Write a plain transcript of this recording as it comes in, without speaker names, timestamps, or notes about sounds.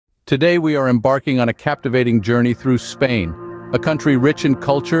Today we are embarking on a captivating journey through Spain, a country rich in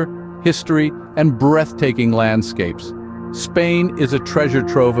culture, history, and breathtaking landscapes. Spain is a treasure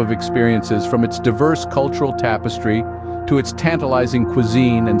trove of experiences, from its diverse cultural tapestry to its tantalizing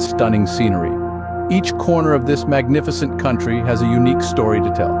cuisine and stunning scenery. Each corner of this magnificent country has a unique story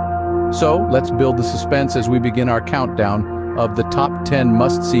to tell. So, let's build the suspense as we begin our countdown of the top 10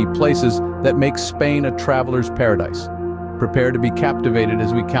 must-see places that make Spain a traveler's paradise. Prepare to be captivated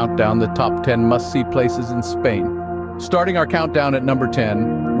as we count down the top 10 must-see places in Spain. Starting our countdown at number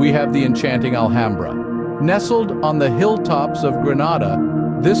 10, we have the enchanting Alhambra. Nestled on the hilltops of Granada,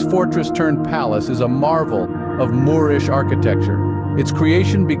 this fortress-turned-palace is a marvel of Moorish architecture. Its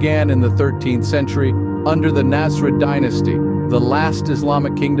creation began in the 13th century under the Nasrid dynasty, the last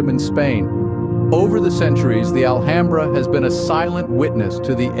Islamic kingdom in Spain. Over the centuries, the Alhambra has been a silent witness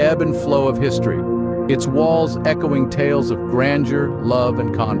to the ebb and flow of history, its walls echoing tales of grandeur, love,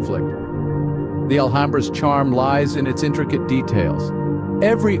 and conflict. The Alhambra's charm lies in its intricate details.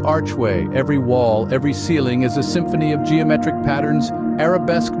 Every archway, every wall, every ceiling is a symphony of geometric patterns,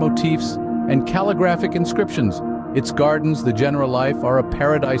 arabesque motifs, and calligraphic inscriptions. Its gardens, the general life, are a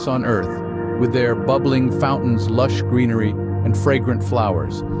paradise on earth, with their bubbling fountains, lush greenery, and fragrant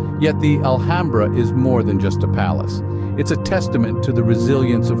flowers. Yet the Alhambra is more than just a palace. It's a testament to the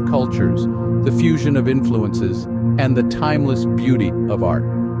resilience of cultures, the fusion of influences, and the timeless beauty of art.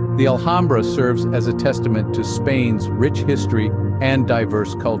 The Alhambra serves as a testament to Spain's rich history and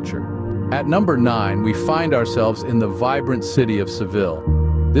diverse culture. At number 9, we find ourselves in the vibrant city of Seville.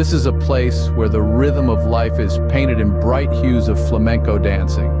 This is a place where the rhythm of life is painted in bright hues of flamenco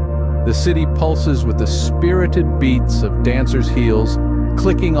dancing. The city pulses with the spirited beats of dancers' heels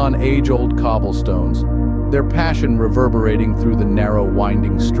clicking on age-old cobblestones, their passion reverberating through the narrow,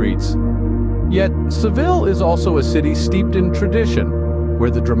 winding streets. Yet, Seville is also a city steeped in tradition,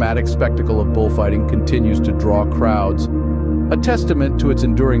 where the dramatic spectacle of bullfighting continues to draw crowds, a testament to its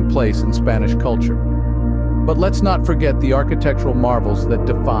enduring place in Spanish culture. But let's not forget the architectural marvels that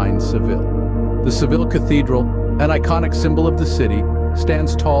define Seville. The Seville Cathedral, an iconic symbol of the city,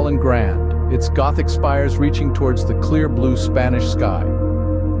 stands tall and grand, its Gothic spires reaching towards the clear blue Spanish sky.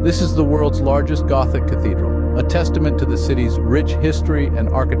 This is the world's largest Gothic cathedral, a testament to the city's rich history and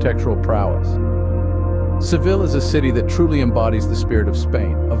architectural prowess. Seville is a city that truly embodies the spirit of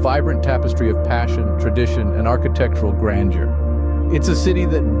Spain, a vibrant tapestry of passion, tradition, and architectural grandeur. It's a city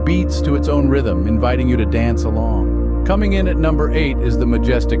that beats to its own rhythm, inviting you to dance along. Coming in at number 8 is the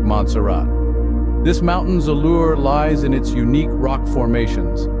majestic Montserrat. This mountain's allure lies in its unique rock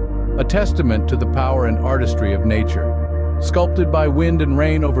formations, a testament to the power and artistry of nature. Sculpted by wind and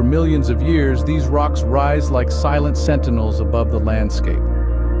rain over millions of years, these rocks rise like silent sentinels above the landscape.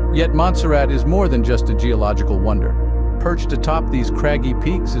 Yet Montserrat is more than just a geological wonder. Perched atop these craggy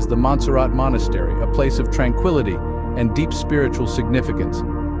peaks is the Montserrat Monastery, a place of tranquility and deep spiritual significance.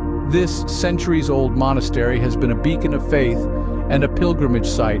 This centuries-old monastery has been a beacon of faith and a pilgrimage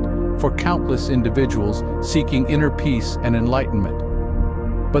site for countless individuals seeking inner peace and enlightenment.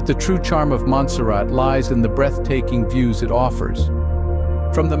 But the true charm of Montserrat lies in the breathtaking views it offers.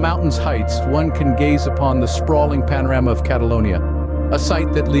 From the mountain's heights, one can gaze upon the sprawling panorama of Catalonia, a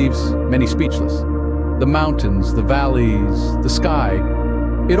sight that leaves many speechless. The mountains, the valleys, the sky,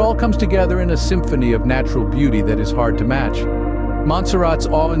 it all comes together in a symphony of natural beauty that is hard to match. Montserrat's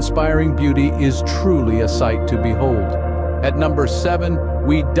awe-inspiring beauty is truly a sight to behold. At number 7,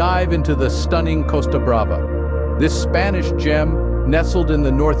 we dive into the stunning Costa Brava. This Spanish gem, nestled in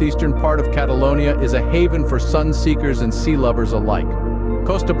the northeastern part of Catalonia, is a haven for sun-seekers and sea lovers alike.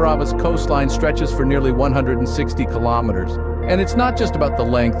 Costa Brava's coastline stretches for nearly 160 kilometers, and it's not just about the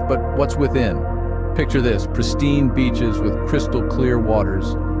length, but what's within. Picture this: pristine beaches with crystal-clear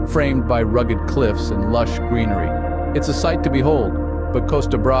waters, framed by rugged cliffs and lush greenery. It's a sight to behold, but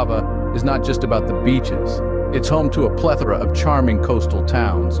Costa Brava is not just about the beaches. It's home to a plethora of charming coastal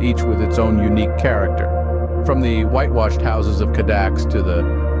towns, each with its own unique character. From the whitewashed houses of Cadacs to the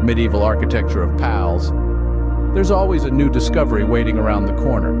medieval architecture of Pals, there's always a new discovery waiting around the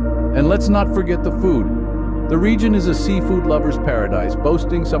corner. And let's not forget the food. The region is a seafood lover's paradise,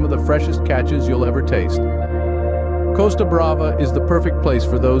 boasting some of the freshest catches you'll ever taste. Costa Brava is the perfect place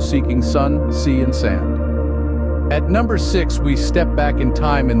for those seeking sun, sea, and sand. At number 6, we step back in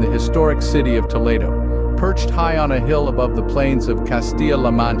time in the historic city of Toledo. Perched high on a hill above the plains of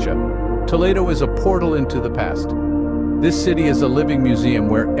Castilla-La Mancha, Toledo is a portal into the past. This city is a living museum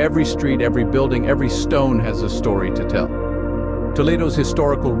where every street, every building, every stone has a story to tell. Toledo's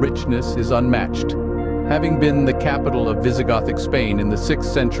historical richness is unmatched, having been the capital of Visigothic Spain in the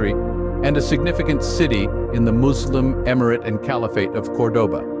 6th century and a significant city in the Muslim Emirate and Caliphate of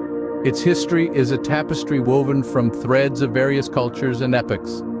Cordoba. Its history is a tapestry woven from threads of various cultures and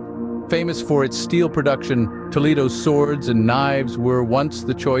epochs. Famous for its steel production, Toledo's swords and knives were once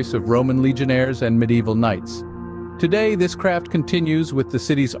the choice of Roman legionnaires and medieval knights. Today, this craft continues with the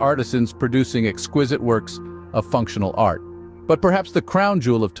city's artisans producing exquisite works of functional art. But perhaps the crown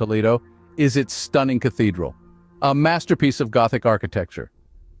jewel of Toledo is its stunning cathedral, a masterpiece of Gothic architecture.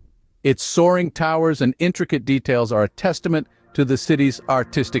 Its soaring towers and intricate details are a testament to the city's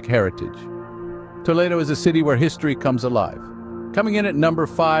artistic heritage. Toledo is a city where history comes alive. Coming in at number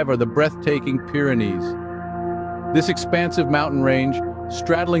 5 are the breathtaking Pyrenees. This expansive mountain range,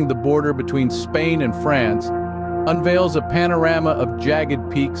 straddling the border between Spain and France, unveils a panorama of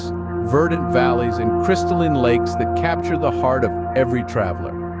jagged peaks, verdant valleys, and crystalline lakes that capture the heart of every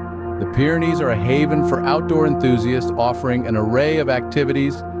traveler. The Pyrenees are a haven for outdoor enthusiasts, offering an array of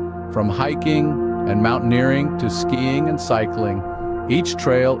activities from hiking and mountaineering to skiing and cycling. Each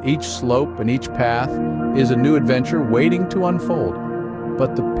trail, each slope, and each path is a new adventure waiting to unfold.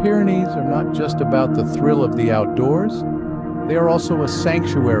 But the Pyrenees are not just about the thrill of the outdoors, they are also a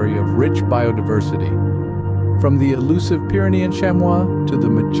sanctuary of rich biodiversity. From the elusive Pyrenean chamois to the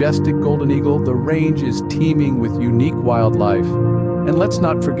majestic golden eagle, the range is teeming with unique wildlife. And let's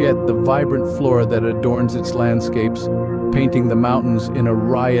not forget the vibrant flora that adorns its landscapes, painting the mountains in a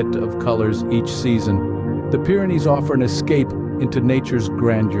riot of colors each season. The Pyrenees offer an escape into nature's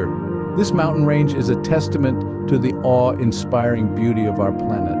grandeur. This mountain range is a testament to the awe-inspiring beauty of our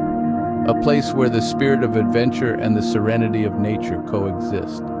planet, a place where the spirit of adventure and the serenity of nature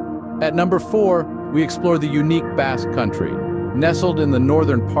coexist. At number 4, we explore the unique Basque Country. Nestled in the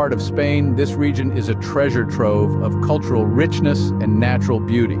northern part of Spain, this region is a treasure trove of cultural richness and natural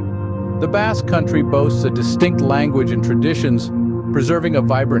beauty. The Basque Country boasts a distinct language and traditions, preserving a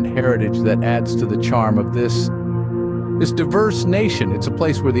vibrant heritage that adds to the charm of this diverse nation. It's a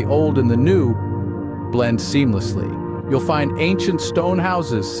place where the old and the new blend seamlessly. You'll find ancient stone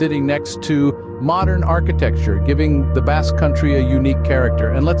houses sitting next to modern architecture, giving the Basque Country a unique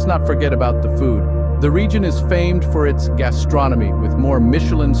character. And let's not forget about the food. The region is famed for its gastronomy, with more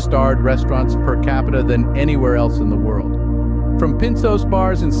Michelin-starred restaurants per capita than anywhere else in the world. From Pinzos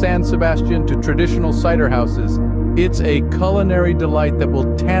bars in San Sebastian to traditional cider houses, it's a culinary delight that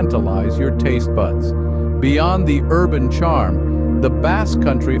will tantalize your taste buds. Beyond the urban charm, the Basque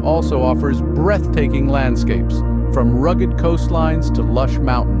Country also offers breathtaking landscapes, from rugged coastlines to lush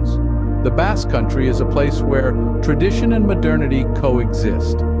mountains. The Basque Country is a place where tradition and modernity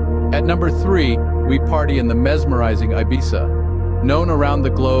coexist. At number 3, we party in the mesmerizing Ibiza. Known around the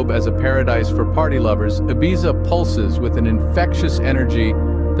globe as a paradise for party lovers, Ibiza pulses with an infectious energy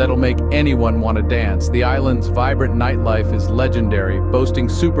that'll make anyone want to dance. The island's vibrant nightlife is legendary, boasting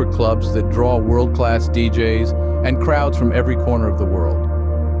super clubs that draw world-class DJs and crowds from every corner of the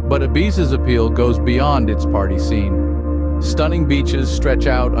world. But Ibiza's appeal goes beyond its party scene. Stunning beaches stretch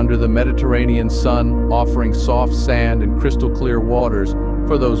out under the Mediterranean sun, offering soft sand and crystal-clear waters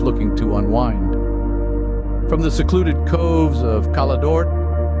for those looking to unwind. From the secluded coves of Cala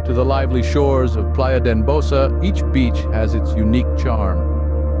d'Hort to the lively shores of Playa d'Embosa, each beach has its unique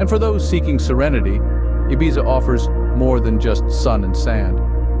charm. And for those seeking serenity, Ibiza offers more than just sun and sand.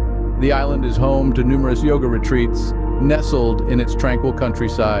 The island is home to numerous yoga retreats, nestled in its tranquil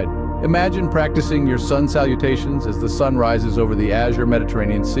countryside. Imagine practicing your sun salutations as the sun rises over the azure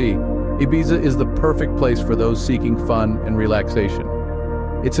Mediterranean Sea. Ibiza is the perfect place for those seeking fun and relaxation.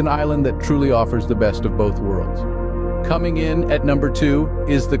 It's an island that truly offers the best of both worlds. Coming in at number 2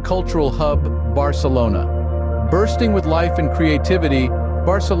 is the cultural hub, Barcelona. Bursting with life and creativity,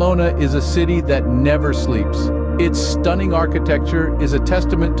 Barcelona is a city that never sleeps. Its stunning architecture is a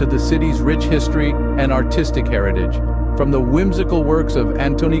testament to the city's rich history and artistic heritage. From the whimsical works of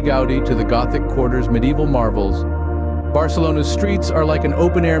Antoni Gaudi to the Gothic Quarter's medieval marvels, Barcelona's streets are like an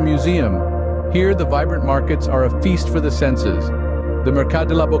open-air museum. Here, the vibrant markets are a feast for the senses. The Mercat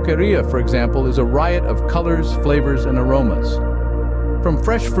de la Boqueria, for example, is a riot of colors, flavors, and aromas. From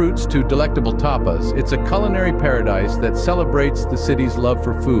fresh fruits to delectable tapas, it's a culinary paradise that celebrates the city's love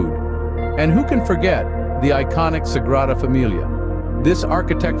for food. And who can forget the iconic Sagrada Familia? This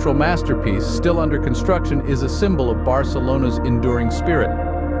architectural masterpiece, still under construction, is a symbol of Barcelona's enduring spirit.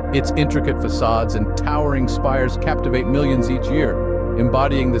 Its intricate facades and towering spires captivate millions each year,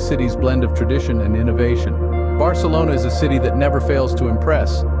 embodying the city's blend of tradition and innovation. Barcelona is a city that never fails to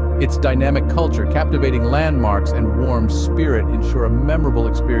impress. Its dynamic culture, captivating landmarks, and warm spirit ensure a memorable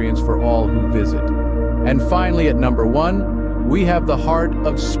experience for all who visit. And finally, at number 1, we have the heart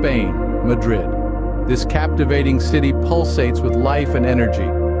of Spain, Madrid. This captivating city pulsates with life and energy,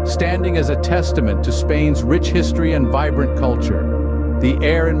 standing as a testament to Spain's rich history and vibrant culture. The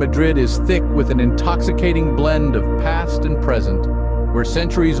air in Madrid is thick with an intoxicating blend of past and present, where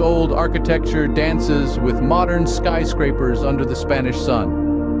centuries-old architecture dances with modern skyscrapers under the Spanish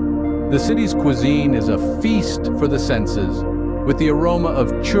sun. The city's cuisine is a feast for the senses, with the aroma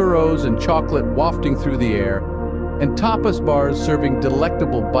of churros and chocolate wafting through the air, and tapas bars serving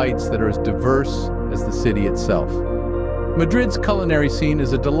delectable bites that are as diverse as the city itself. Madrid's culinary scene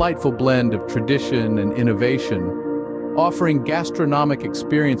is a delightful blend of tradition and innovation, offering gastronomic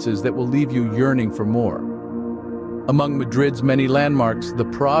experiences that will leave you yearning for more. Among Madrid's many landmarks, the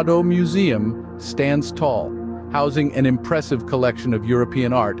Prado Museum stands tall, housing an impressive collection of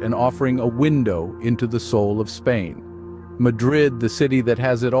European art and offering a window into the soul of Spain. Madrid, the city that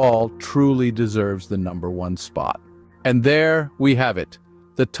has it all, truly deserves the #1 spot. And there we have it,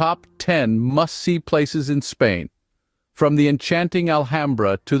 the top 10 must-see places in Spain. From the enchanting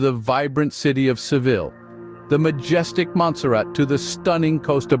Alhambra to the vibrant city of Seville, the majestic Montserrat to the stunning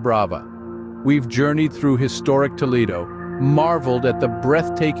Costa Brava. We've journeyed through historic Toledo, marveled at the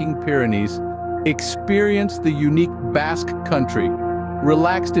breathtaking Pyrenees, experienced the unique Basque country,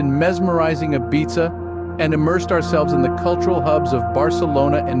 relaxed in mesmerizing Ibiza, and immersed ourselves in the cultural hubs of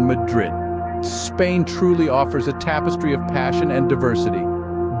Barcelona and Madrid. Spain truly offers a tapestry of passion and diversity.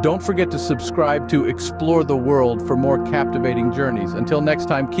 Don't forget to subscribe to Explore the World for more captivating journeys. Until next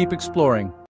time, keep exploring.